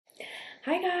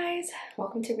Hi guys,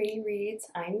 welcome to Ready Reads.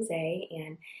 I'm Zay,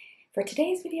 and for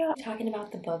today's video, I'm talking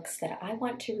about the books that I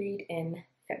want to read in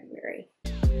February.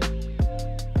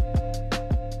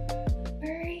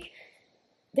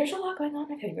 There's a lot going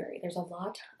on in February. There's a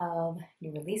lot of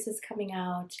new releases coming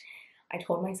out. I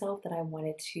told myself that I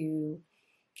wanted to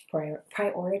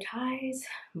prioritize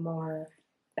more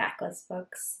backlist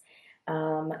books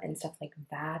and stuff like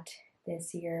that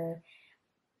this year.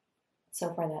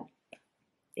 So far, that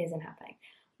isn't happening,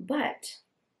 but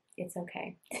it's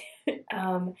okay.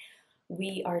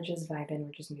 We are just vibing,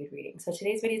 we're just mood reading. So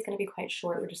today's video is going to be quite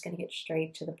short. We're just going to get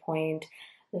straight to the point.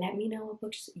 Let me know what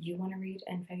books you want to read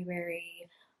in February.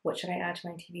 What should I add to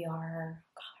my TBR?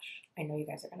 Gosh, I know you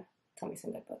guys are going to tell me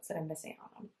some good books that I'm missing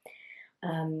out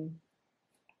on.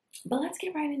 But let's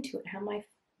get right into it. I have my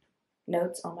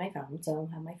notes on my phone, so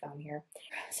I have my phone here.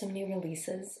 Some new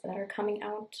releases that are coming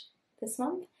out this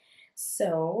month.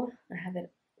 So I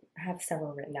have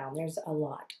several written down. There's a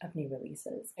lot of new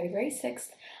releases. February 6th,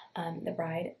 The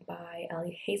Bride by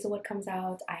Ellie Hazelwood comes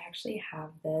out. I actually have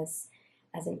this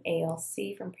as an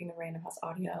ALC from Prima Random House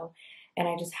Audio, and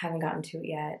I just haven't gotten to it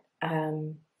yet. I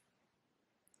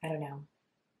don't know.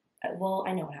 Well,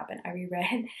 I know what happened. I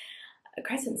reread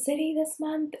Crescent City this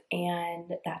month,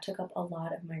 and that took up a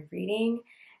lot of my reading,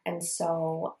 and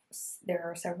so there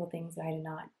are several things that I did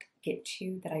not get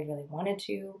to that I really wanted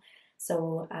to.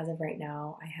 So as of right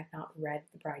now, I have not read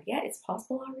The Bride yet. It's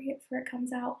possible I'll read it before it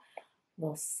comes out.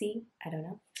 We'll see. I don't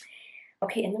know.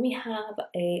 Okay, and then we have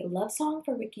a love song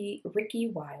for Ricky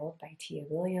Wilde by Tia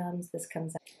Williams. This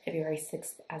comes out February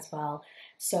 6th as well.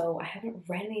 So I haven't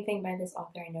read anything by this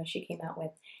author. I know she came out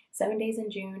with 7 Days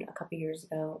in June a couple years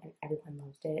ago, and everyone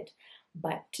loved it.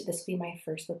 But this will be my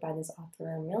first book by this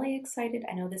author. I'm really excited.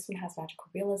 I know this one has magical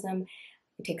realism.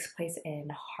 It takes place in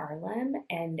Harlem,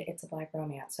 and it's a Black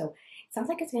romance. So it sounds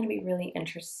like it's going to be really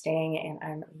interesting, and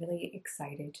I'm really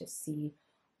excited to see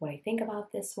what I think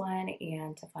about this one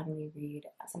and to finally read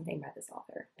something by this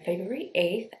author. February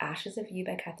 8th, Ashes of You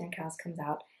by Catherine Cowles comes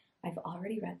out. I've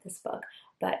already read this book,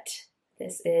 but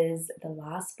this is the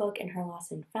last book in her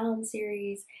Lost and Found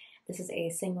series. This is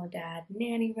a single dad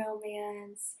nanny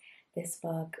romance. This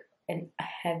book, a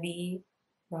heavy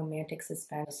romantic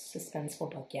suspenseful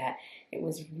book yet. It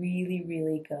was really,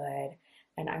 really good,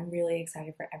 and I'm really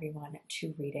excited for everyone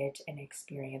to read it and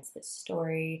experience this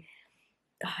story.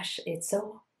 Gosh, it's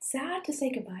so sad to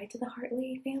say goodbye to the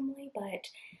Hartley family, but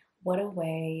what a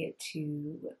way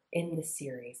to end the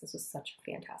series. This was such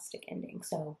a fantastic ending.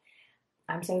 So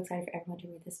I'm so excited for everyone to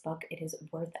read this book. It is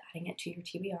worth adding it to your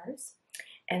TBRs.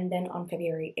 And then on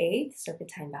February 8th,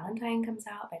 Serpentine Valentine comes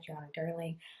out by Gianna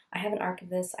Darling. I have an arc of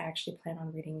this. I actually plan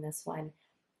on reading this one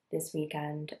this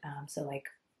weekend. So like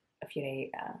a few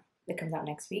days, it comes out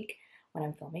next week when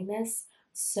I'm filming this.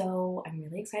 So I'm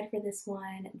really excited for this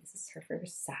one. This is her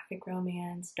first sapphic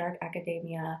romance, dark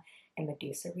academia, and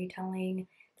Medusa retelling.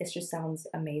 This just sounds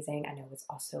amazing. I know it's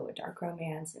also a dark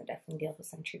romance, and it definitely deals with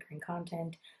some triggering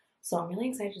content. So I'm really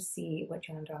excited to see what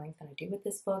Gianna Darling's going to do with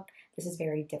this book. This is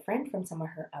very different from some of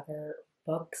her other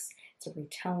books. It's a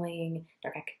retelling,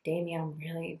 dark academia. I'm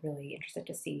really, really interested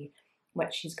to see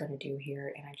what she's going to do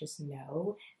here, and I just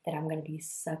know that I'm going to be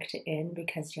sucked in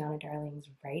because Gianna Darling's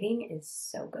writing is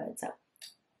so good.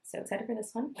 So excited for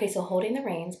this one. Okay, so Holding the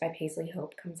Reins by Paisley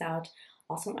Hope comes out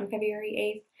also on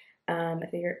February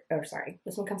 8th.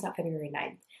 This one comes out February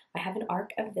 9th. I have an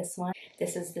arc of this one.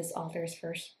 This is this author's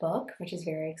first book, which is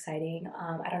very exciting.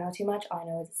 I don't know too much. All I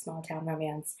know is it's small town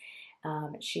romance.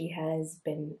 She has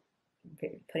been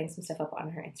putting some stuff up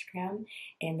on her Instagram,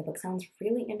 and the book sounds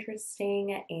really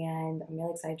interesting, and I'm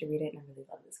really excited to read it, and I really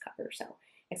love this cover. So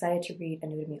excited to read a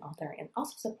new to me author and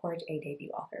also support a debut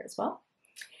author as well.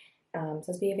 So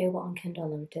it's be available on Kindle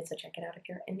Unlimited, so check it out if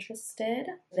you're interested.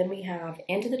 Then we have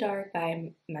Into the Dark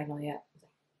by Magnolia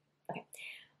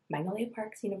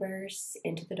Parks Universe.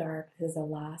 Into the Dark. This is the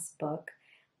last book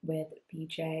with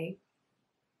BJ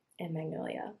and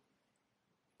Magnolia.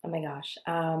 Oh my gosh.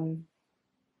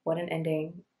 What an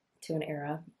ending to an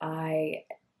era. I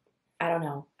don't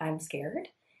know. I'm scared,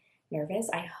 nervous.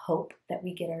 I hope that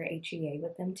we get our HEA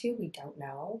with them too. We don't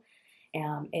know.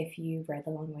 If you've read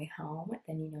The Long Way Home,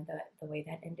 then you know that the way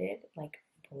that ended like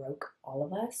broke all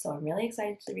of us. So I'm really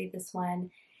excited to read this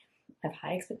one. I have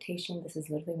high expectations. This is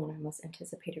literally one of my most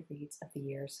anticipated reads of the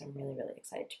year, so I'm really, really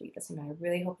excited to read this one. I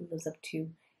really hope it lives up to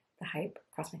the hype.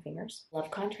 Cross my fingers. Love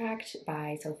Contract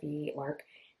by Sophie Lark.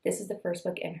 This is the first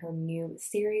book in her new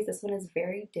series. This one has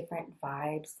very different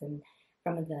vibes than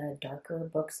some of the darker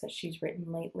books that she's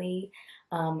written lately.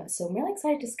 So I'm really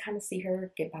excited to kind of see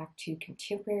her get back to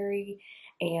contemporary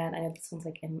And I know this one's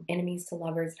like enemies to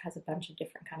lovers. It has a bunch of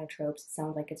different kind of tropes. It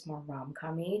sounds like it's more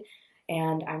rom-com-y,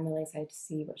 and I'm really excited to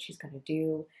see what she's gonna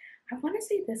do. I want to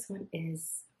say this one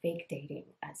is fake dating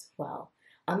as well.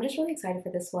 I'm just really excited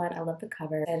for this one. I love the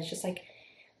cover, and it's just like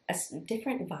a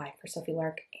different vibe for Sophie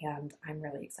Lark, and I'm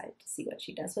really excited to see what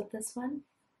she does with this one.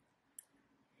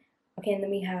 Okay, and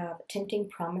then we have Tempting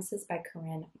Promises by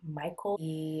Corinne Michael,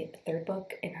 the third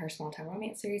book in her Small Town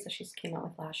Romance series that she came out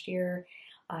with last year.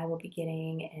 I will be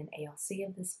getting an ALC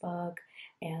of this book,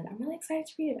 and I'm really excited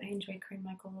to read it. I enjoy Corinne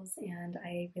Michaels, and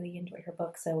I really enjoy her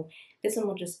book, so this one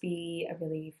will just be a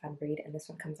really fun read, and this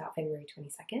one comes out February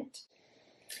 22nd.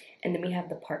 And then we have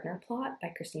The Partner Plot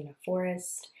by Christina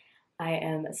Forrest. I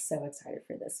am so excited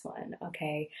for this one.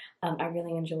 Okay, I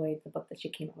really enjoyed the book that she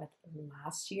came out with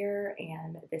last year,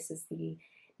 and this is the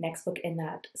next book in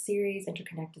that series,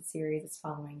 interconnected series. It's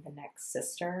following the next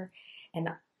sister, and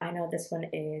I know this one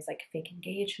is like fake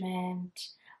engagement,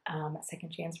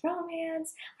 second chance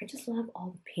romance. I just love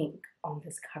all the pink on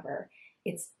this cover.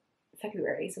 It's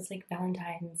February, so it's like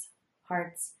Valentine's,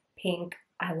 hearts, pink.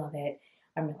 I love it.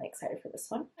 I'm really excited for this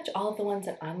one. All of the ones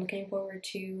that I'm looking forward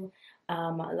to.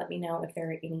 Let me know if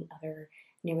there are any other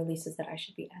new releases that I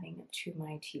should be adding to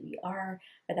my TBR,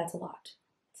 but that's a lot.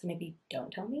 So maybe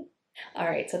don't tell me. All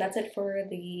right, so that's it for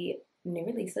the new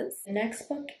releases. The next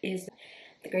book is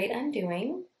The Great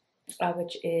Undoing,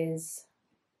 which is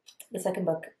the second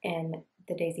book in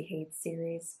the Daisy Hayes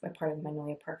series, a part of the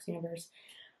Magnolia Parks universe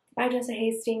by Jessa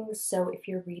Hastings. So if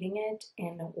you're reading it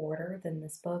in order, then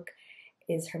this book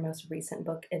is her most recent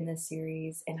book in this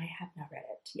series, and I have not read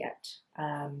it yet.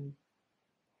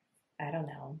 I don't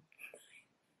know.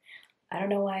 I don't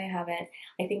know why I haven't.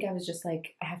 I think I was just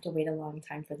like, I have to wait a long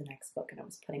time for the next book, and I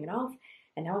was putting it off,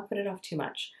 and now I put it off too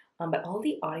much. But all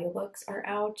the audiobooks are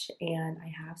out, and I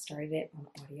have started it on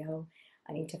audio.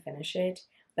 I need to finish it,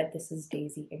 but this is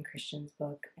Daisy and Christian's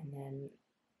book, and then,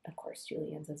 of course,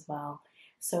 Julian's as well.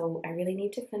 So I really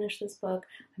need to finish this book.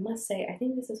 I must say, I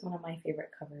think this is one of my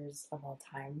favorite covers of all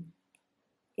time.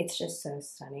 It's just so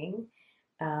stunning.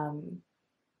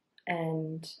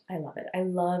 And I love it. I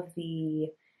love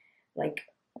the like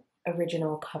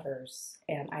original covers,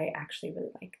 and I actually really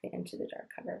like the Into the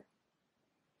Dark cover.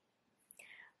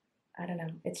 I don't know.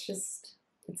 It's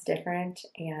different,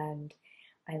 and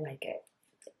I like it.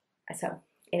 So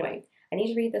anyway, I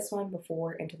need to read this one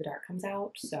before Into the Dark comes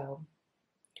out, so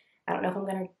I don't know if I'm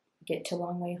going to get to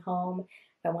Long Way Home,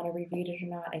 if I want to reread it or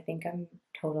not. I think I'm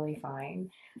totally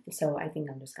fine. So I think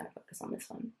I'm just going to focus on this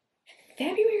one.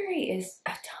 February is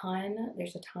a ton.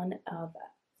 There's a ton of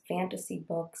fantasy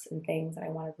books and things that I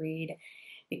want to read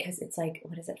because it's like,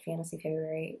 what is it, Fantasy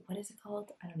February? What is it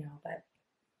called? I don't know. But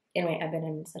anyway, I've been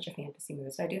in such a fantasy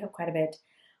mood. So I do have quite a bit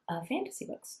of fantasy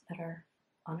books that are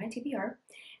on my TBR.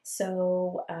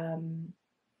 So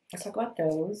let's talk about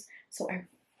those. So I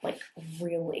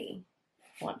really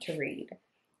want to read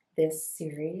this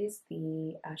series,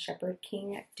 the Shepherd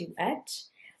King Duet. I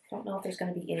don't know if there's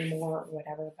going to be any more or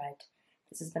whatever, but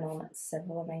this has been on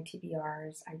several of my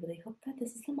TBRs. I really hope that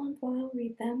this is the month where I'll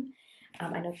read them.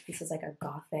 I know that this is like a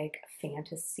gothic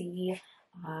fantasy.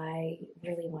 I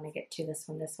really want to get to this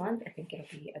one this month. I think it'll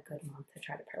be a good month to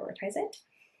try to prioritize it.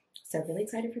 So really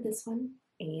excited for this one,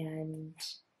 and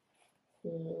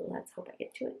let's hope I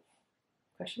get to it.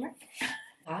 Question mark.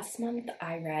 Last month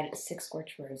I read Six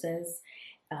Scorched Roses,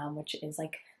 which is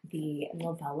like the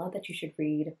novella that you should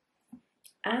read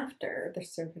after The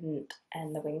Serpent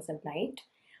and the Wings of Night,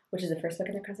 which is the first book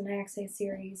in the Crimson Axis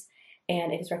series.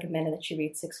 And it is recommended that you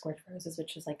read Six Scorched Roses,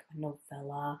 which is like a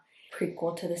novella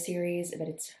prequel to the series, but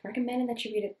it's recommended that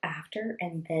you read it after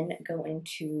and then go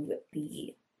into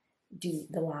the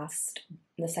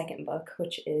second book,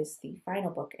 which is the final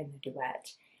book in the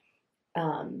duet.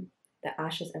 The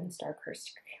Ashes and the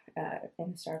Star-Cursed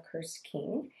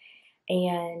King.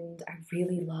 And I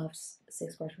really loved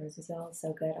Six Scorched Roses.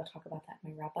 So good. I'll talk about that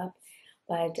in my wrap-up.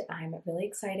 But I'm really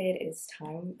excited. It's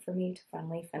time for me to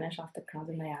finally finish off the Crowns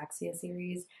of Nyaxia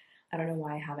series. I don't know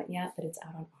why I haven't yet, but it's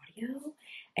out on audio.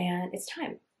 And it's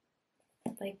time.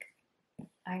 Like,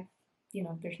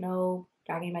 there's no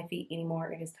dragging my feet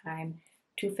anymore. It is time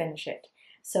to finish it.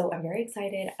 So I'm very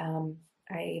excited.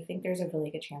 I think there's a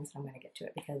really good chance that I'm going to get to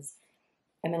it because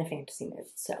I'm in a fantasy mood,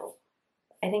 so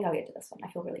I think I'll get to this one. I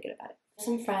feel really good about it.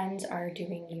 Some friends are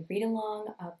doing a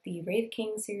read-along of the Wraith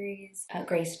King series,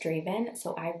 Grace Draven.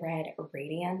 So I read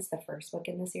Radiance, the first book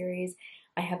in the series.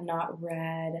 I have not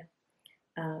read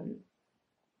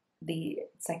the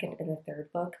second and the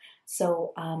third book,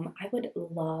 so I would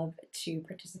love to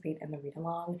participate in the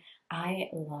read-along.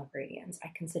 I love Radiance. I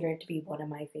consider it to be one of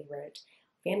my favorite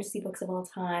fantasy books of all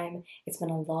time. It's been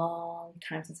a long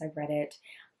time since I've read it.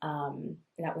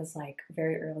 That was like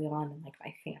very early on in like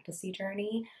my fantasy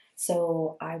journey.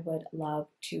 So I would love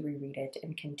to reread it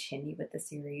and continue with the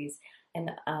series.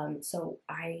 And so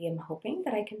I am hoping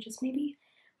that I can just maybe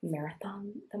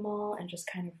marathon them all and just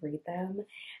kind of read them.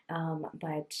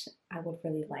 But I would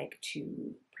really like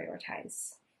to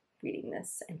prioritize reading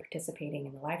this and participating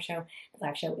in the live show. The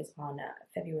live show is on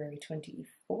February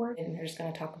 24th, and they're just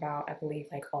going to talk about, I believe,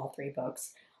 like all 3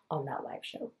 books on that live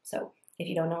show. So if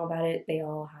you don't know about it, they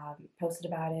all have posted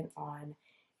about it on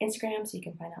Instagram, so you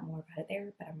can find out more about it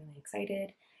there. But I'm really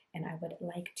excited, and I would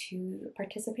like to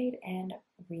participate and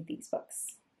read these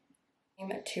books.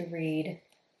 I'm to read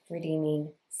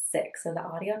Redeeming 6. So the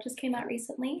audio just came out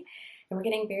recently, and we're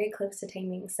getting very close to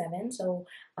Taming 7. So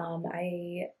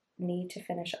I need to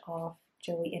finish off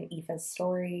Joey and Aoife's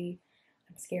story.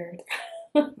 I'm scared,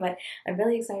 but I'm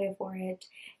really excited for it,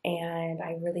 and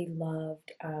I really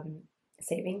loved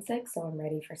Saving 6, so I'm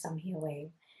ready for some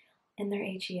healing in their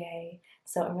HEA.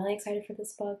 So I'm really excited for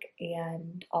this book,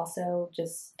 and also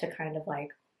just to kind of like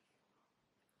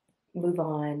move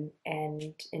on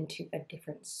and into a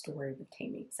different story with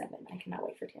Taming 7. I cannot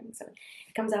wait for Taming 7.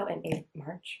 It comes out in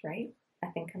March, right? I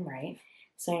think I'm right.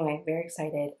 So anyway, very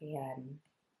excited and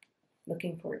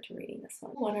looking forward to reading this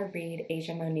one. I want to read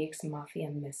Asia Monique's Mafia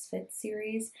Misfits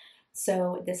series.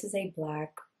 So this is a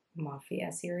Black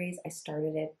Mafia series. I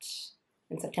started it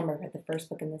in September, read the first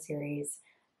book in the series,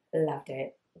 loved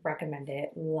it, recommend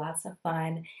it, lots of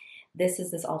fun. This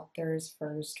is this author's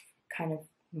first kind of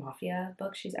mafia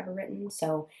book she's ever written.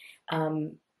 So,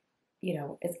 you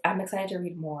know, I'm excited to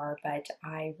read more, but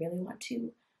I really want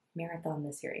to marathon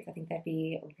this series. I think that'd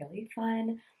be really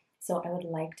fun. So I would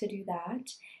like to do that.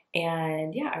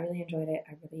 And yeah, I really enjoyed it.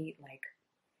 I really like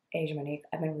Asia Monique.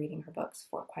 I've been reading her books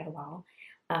for quite a while.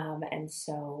 And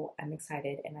so I'm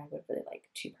excited, and I would really like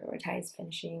to prioritize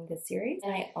finishing this series.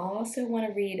 And I also want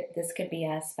to read This Could Be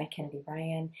Us by Kennedy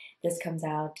Ryan. This comes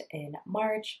out in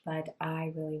March, but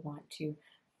I really want to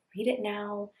read it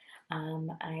now.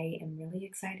 I am really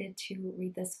excited to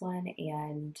read this one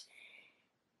and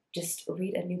just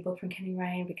read a new book from Kennedy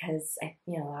Ryan, because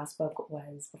the last book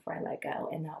was Before I Let Go,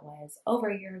 and that was over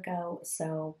a year ago.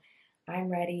 So I'm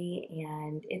ready,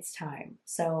 and it's time.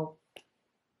 So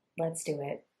let's do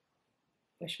it.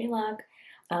 Wish me luck.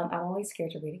 I'm always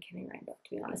scared to read a Kennedy Ryan book,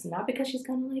 to be honest. Not because she's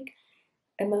gonna like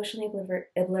emotionally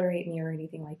obliterate me or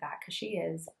anything like that, because she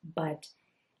is, but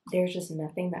there's just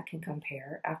nothing that can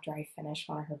compare. After I finish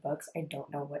one of her books, I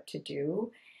don't know what to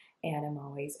do, and I'm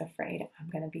always afraid I'm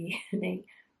gonna be in a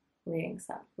reading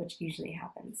slump, which usually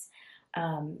happens.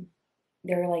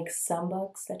 There are like some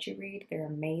books that you read, they're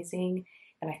amazing,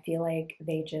 and I feel like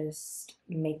they just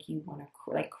make you want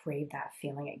to like crave that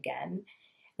feeling again.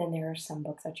 Then there are some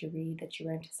books that you read that you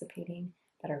were anticipating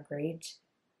that are great,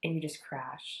 and you just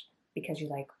crash because you're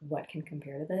like, what can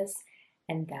compare to this?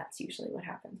 And that's usually what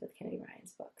happens with Kennedy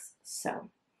Ryan's books.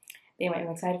 So anyway, I'm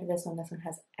excited for this one. This one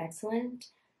has excellent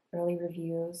early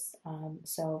reviews.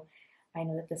 So I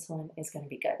know that this one is going to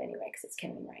be good anyway, because it's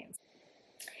Kennedy Ryan's.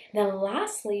 Then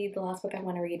lastly, the last book I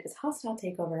want to read is Hostile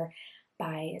Takeover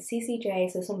by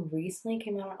CCJ. So this one recently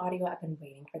came out on audio. I've been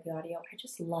waiting for the audio. I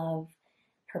just love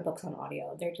her books on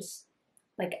audio. They're just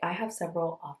like, I have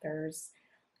several authors'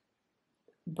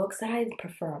 books that I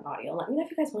prefer on audio. Let me know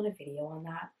if you guys want a video on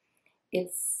that.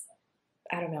 It's,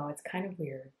 I don't know, it's kind of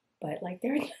weird, but like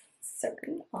there are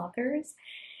certain authors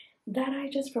that I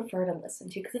just prefer to listen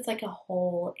to, because it's like a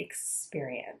whole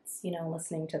experience,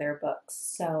 listening to their books.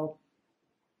 So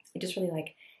it just really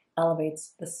like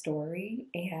elevates the story,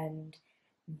 and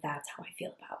that's how I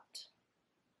feel about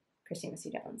Christina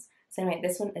C. Jones. So anyway,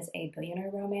 this one is a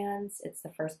billionaire romance. It's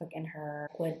the first book in her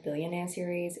Wood Billionaire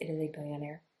series. It is a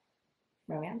billionaire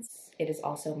romance. It is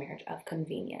also Marriage of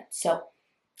Convenience. So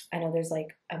I know there's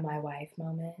like a my wife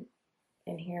moment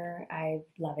in here. I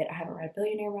love it. I haven't read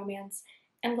billionaire romance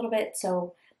in a little bit,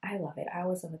 so I love it. I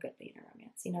always love a good billionaire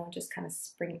romance, just kind of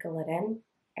sprinkle it in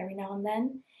every now and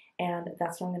then. And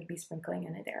that's what I'm going to be sprinkling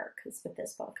in it there, because with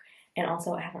this book. And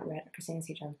also, I haven't read a Christina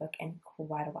C. Jones book in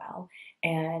quite a while,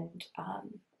 and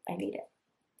I need it.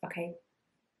 Okay?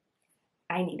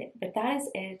 I need it. But that is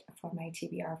it for my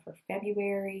TBR for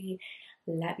February.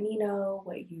 Let me know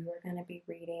what you are going to be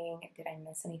reading. Did I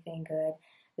miss anything good?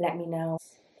 Let me know.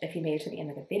 If you made it to the end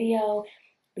of the video,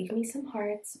 leave me some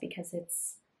hearts, because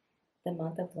it's the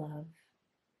month of love.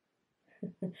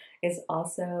 It's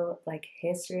also like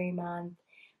History Month,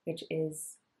 which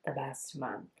is the best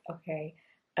month, okay?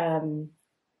 And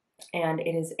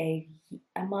it is a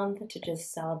month to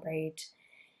just celebrate,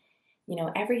 you know,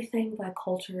 everything Black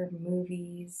culture,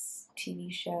 movies,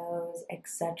 TV shows,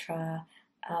 etc.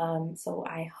 So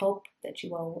I hope that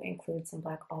you all will include some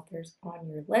Black authors on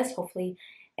your list, hopefully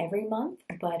every month,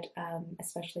 but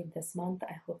especially this month.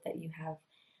 I hope that you have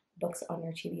books on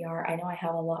your TBR. I know I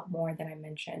have a lot more than I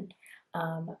mentioned,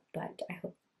 but I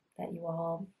hope that you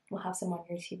all will have some on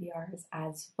your TBRs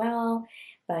as well.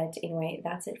 But anyway,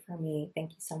 that's it for me.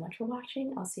 Thank you so much for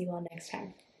watching. I'll see you all next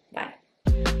time.